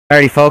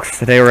Alrighty folks,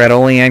 today we're at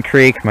Olean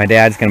Creek. My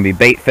dad's going to be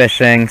bait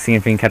fishing, seeing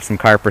if he can catch some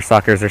carp or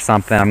suckers or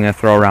something. I'm going to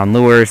throw around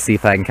lures, see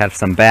if I can catch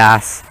some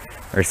bass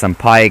or some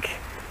pike.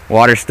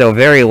 Water's still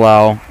very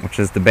low, which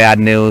is the bad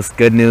news.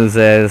 Good news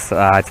is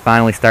it's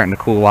finally starting to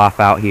cool off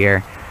out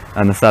here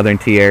on the southern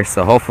tier,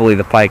 so hopefully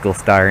the pike will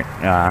start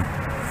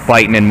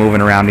biting and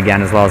moving around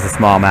again, as well as the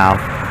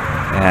smallmouth,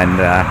 and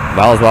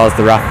as well as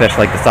the rough fish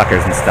like the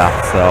suckers and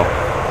stuff. So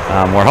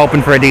we're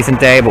hoping for a decent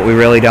day, but we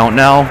really don't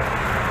know.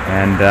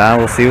 And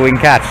we'll see what we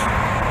can catch.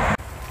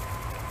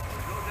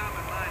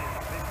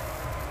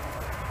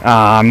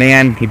 Aw,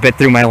 man, he bit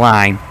through my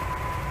line.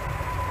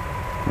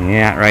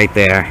 Yeah, right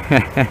there.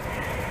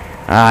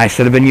 I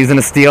should have been using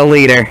a steel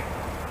leader.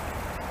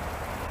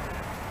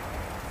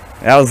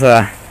 That was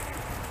a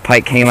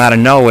pike, came out of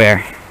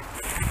nowhere.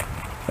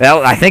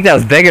 Well, I think that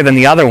was bigger than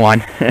the other one.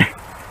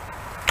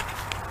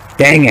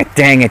 Dang it,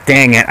 dang it,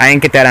 dang it. I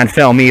didn't get that on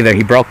film either.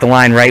 He broke the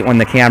line right when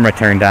the camera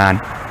turned on.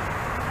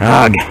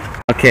 Ugh.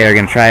 Okay, we're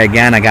going to try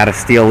again. I got a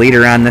steel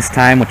leader on this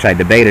time, which I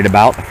debated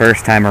about the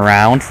first time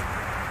around,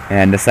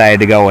 and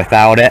decided to go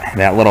without it.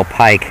 That little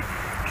pike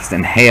just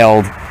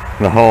inhaled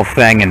the whole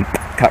thing and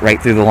cut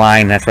right through the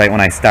line. That's right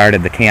when I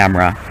started the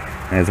camera,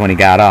 is when he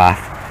got off.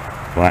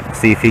 But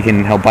see if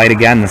he'll bite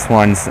again. This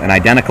one's an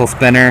identical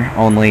spinner,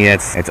 only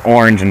it's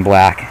orange and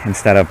black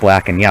instead of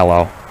black and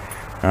yellow.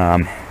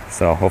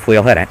 So hopefully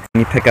he'll hit it.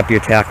 You pick up your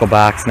tackle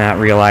box, not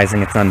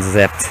realizing it's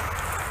unzipped.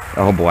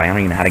 Oh boy, I don't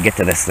even know how to get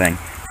to this thing.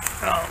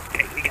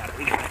 Okay, we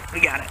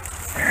got it.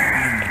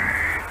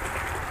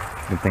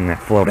 Good thing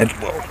that floated.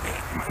 Whoa,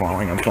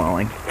 I'm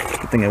falling.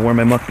 Good thing I wore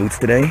my muck boots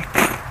today.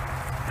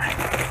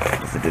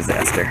 It was a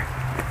disaster.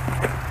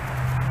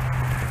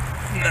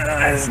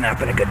 This has not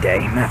been a good day.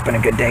 Not been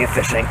a good day of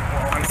fishing.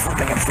 Oh, I'm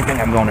slipping.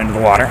 I'm going into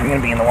the water. I'm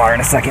going to be in the water in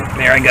a second.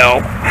 There I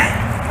go.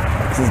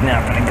 This has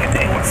not been a good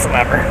day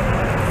whatsoever.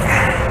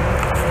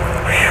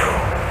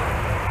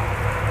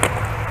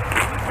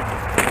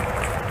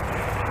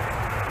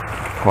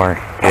 Poor,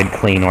 good,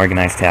 clean,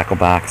 organized tackle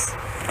box.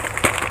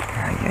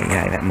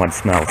 Yeah, that mud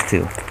smells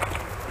too.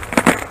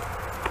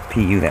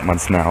 PU, that mud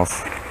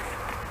smells.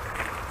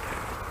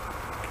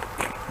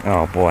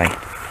 Oh boy,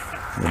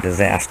 this is a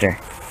disaster.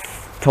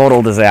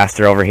 Total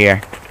disaster over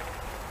here.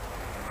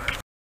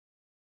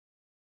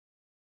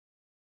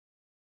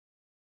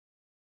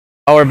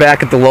 Oh, we're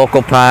back at the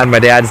local pond. My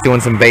dad's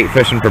doing some bait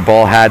fishing for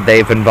bullhead.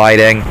 They've been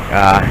biting.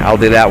 I'll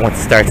do that once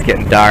it starts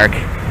getting dark.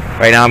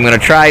 Right now I'm going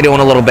to try doing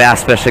a little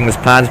bass fishing. This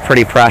pond's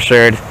pretty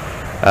pressured.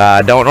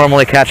 Don't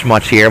normally catch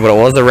much here, but it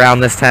was around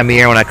this time of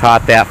year when I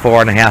caught that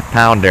 4.5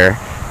 pounder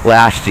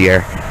last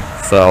year.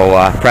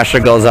 So pressure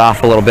goes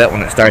off a little bit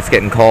when it starts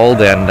getting cold,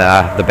 and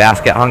the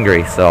bass get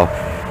hungry. So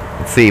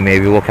let's see,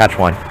 maybe we'll catch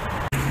one.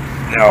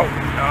 No,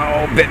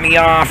 bit me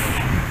off.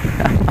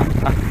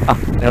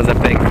 That was a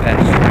big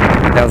fish.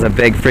 That was a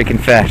big freaking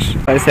fish.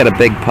 I just had a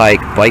big pike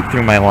bite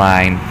through my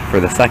line for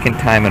the second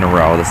time in a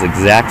row. This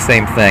exact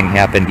same thing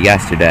happened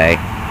yesterday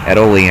at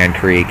Olean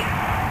Creek,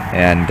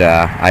 and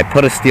I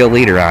put a steel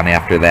leader on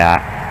after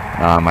that.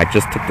 I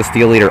just took the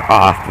steel leader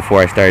off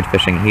before I started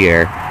fishing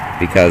here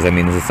because, I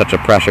mean, this is such a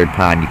pressured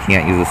pond, you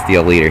can't use a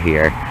steel leader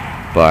here.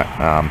 But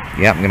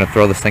yeah, I'm gonna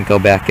throw the Cinco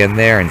back in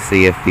there and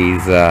see if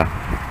he's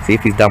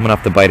dumb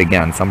enough to bite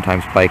again.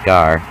 Sometimes pike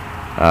are.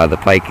 The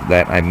pike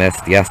that I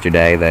missed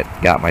yesterday that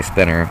got my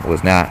spinner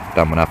was not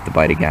dumb enough to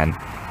bite again,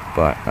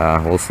 but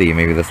we'll see.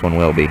 Maybe this one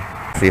will be.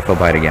 See if he'll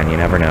bite again. You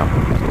never know.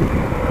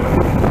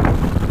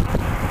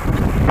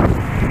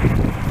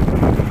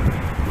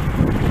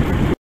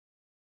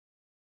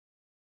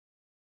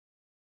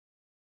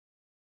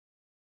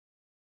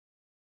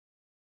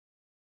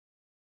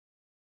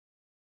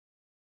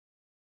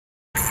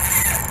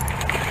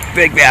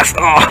 Big bass.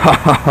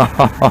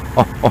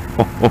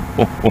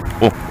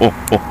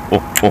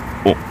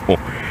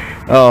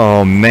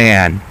 Oh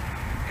man,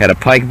 had a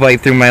pike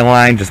bite through my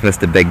line, just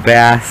missed a big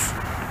bass.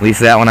 At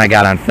least that one I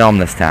got on film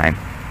this time.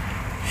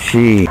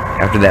 Gee,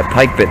 after that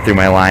pike bit through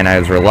my line, I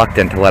was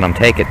reluctant to let him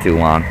take it too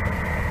long.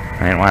 I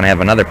didn't want to have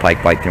another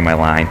pike bite through my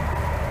line.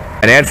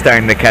 My dad's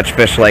starting to catch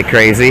fish like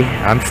crazy.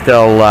 I'm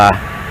still,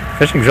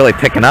 fishing's really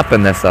picking up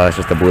in this, it's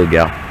just a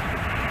bluegill.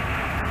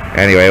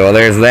 Anyway, well,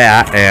 there's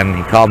that, and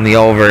he called me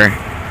over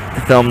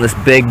to film this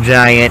big,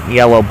 giant,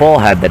 yellow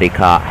bullhead that he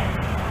caught.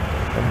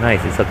 Oh,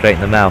 nice, he's hooked right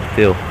in the mouth,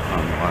 too. A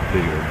lot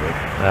bigger, but...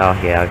 Well,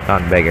 yeah, it's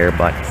gotten bigger,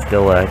 but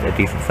still a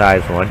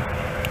decent-sized one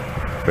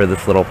for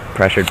this little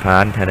pressured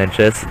pond, 10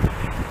 inches.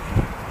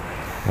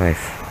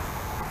 Nice.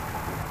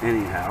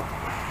 Anyhow.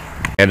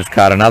 I just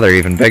caught another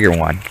even bigger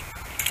one.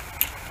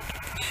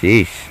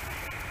 Sheesh.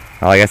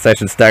 Well, I guess I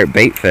should start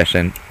bait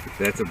fishing.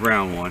 That's a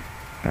brown one.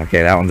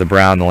 Okay, that one's a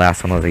brown, the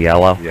last one was a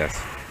yellow. Yes.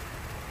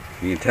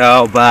 You can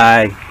tell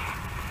by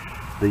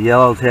the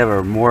yellows have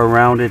a more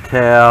rounded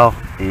tail,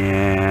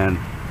 and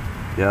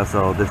yeah,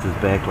 so this is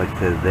back like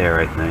to there,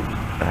 I think.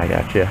 I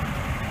gotcha.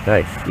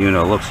 Nice. Even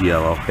though it looks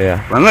yellow.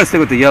 Yeah. But I'm going to stick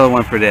with the yellow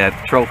one for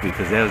that trophy,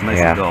 because that was nice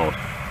and gold.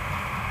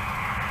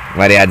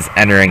 My dad's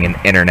entering an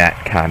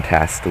internet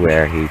contest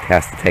where he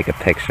has to take a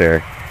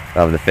picture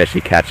of the fish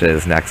he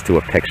catches next to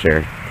a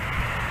picture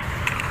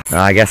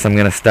I guess I'm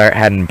gonna start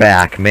heading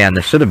back. Man,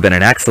 this should have been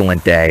an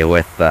excellent day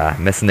with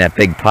missing that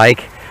big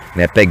pike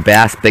and that big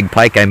bass. Big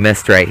pike I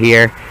missed right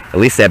here. At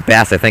least that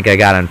bass I think I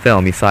got on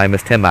film. You saw I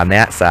missed him on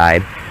that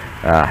side.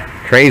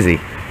 Crazy.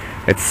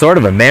 It's sort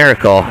of a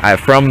miracle.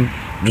 From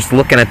just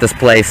looking at this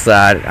place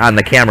on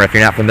the camera, if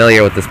you're not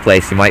familiar with this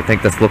place, you might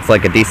think this looks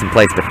like a decent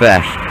place to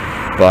fish.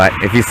 But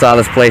if you saw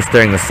this place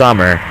during the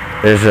summer,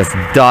 there's just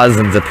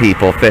dozens of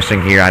people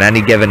fishing here on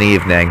any given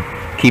evening,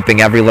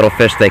 keeping every little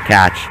fish they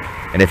catch.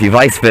 And if you've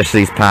ice fished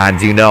these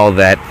ponds, you know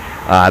that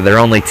they're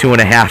only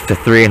 2.5 to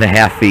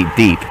 3.5 feet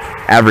deep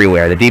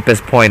everywhere. The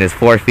deepest point is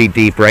 4 feet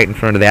deep right in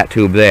front of that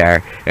tube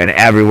there, and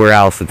everywhere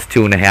else it's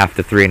 2.5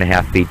 to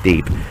 3.5 feet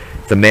deep.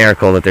 It's a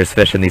miracle that there's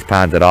fish in these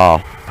ponds at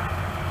all.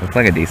 Looks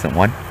like a decent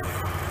one.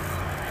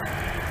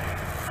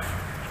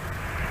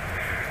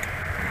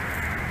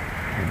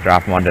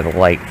 Drop him onto the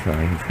light so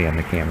you can see on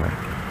the camera.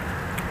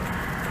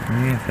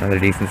 Yeah, it's another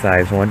decent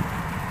sized one.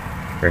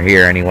 For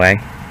here anyway.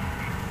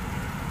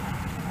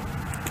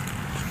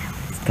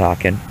 It's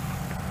talking.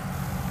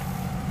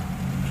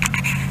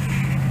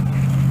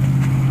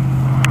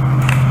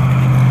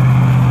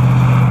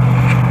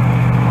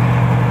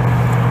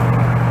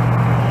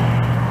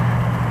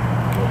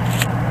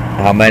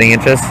 How many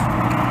inches?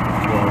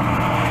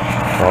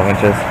 12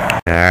 inches.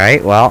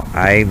 Alright, well,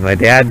 my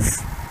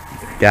dad's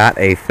got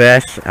a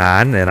fish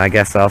on, and I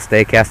guess I'll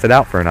stay cast it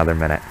out for another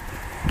minute.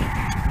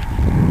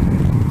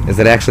 Is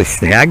it actually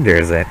snagged, or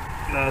is it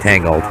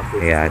tangled?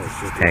 Yeah,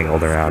 it's just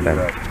tangled around him.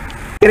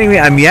 Kidding me?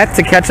 I'm yet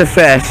to catch a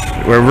fish.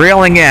 We're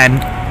reeling in,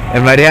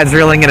 and my dad's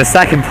reeling in a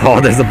second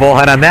pole. There's a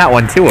bullhead on that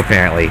one too,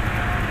 apparently.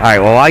 Alright,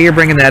 well, while you're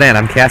bringing that in,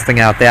 I'm casting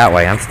out that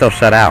way. I'm still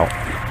shut out.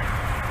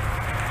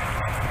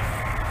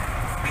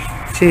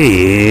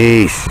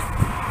 Jeez.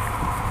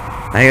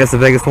 I think that's the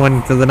biggest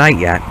one to the night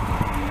yet.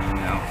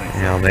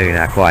 Well, maybe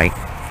not quite.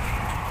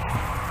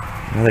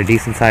 Another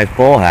decent sized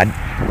bullhead.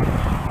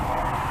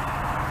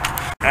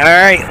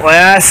 Alright,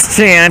 last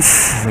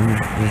chance.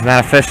 There's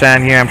not a fish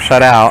on here, I'm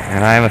shut out,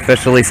 and I'm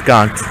officially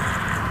skunked.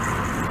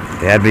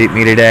 Dad beat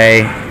me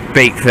today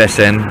bait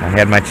fishing. I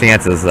had my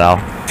chances though.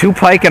 2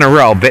 pike in a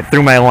row bit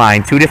through my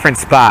line, 2 different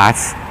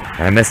spots,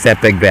 and I missed that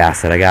big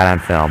bass that I got on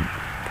film.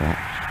 But,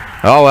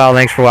 oh well,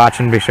 thanks for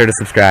watching. Be sure to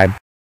subscribe.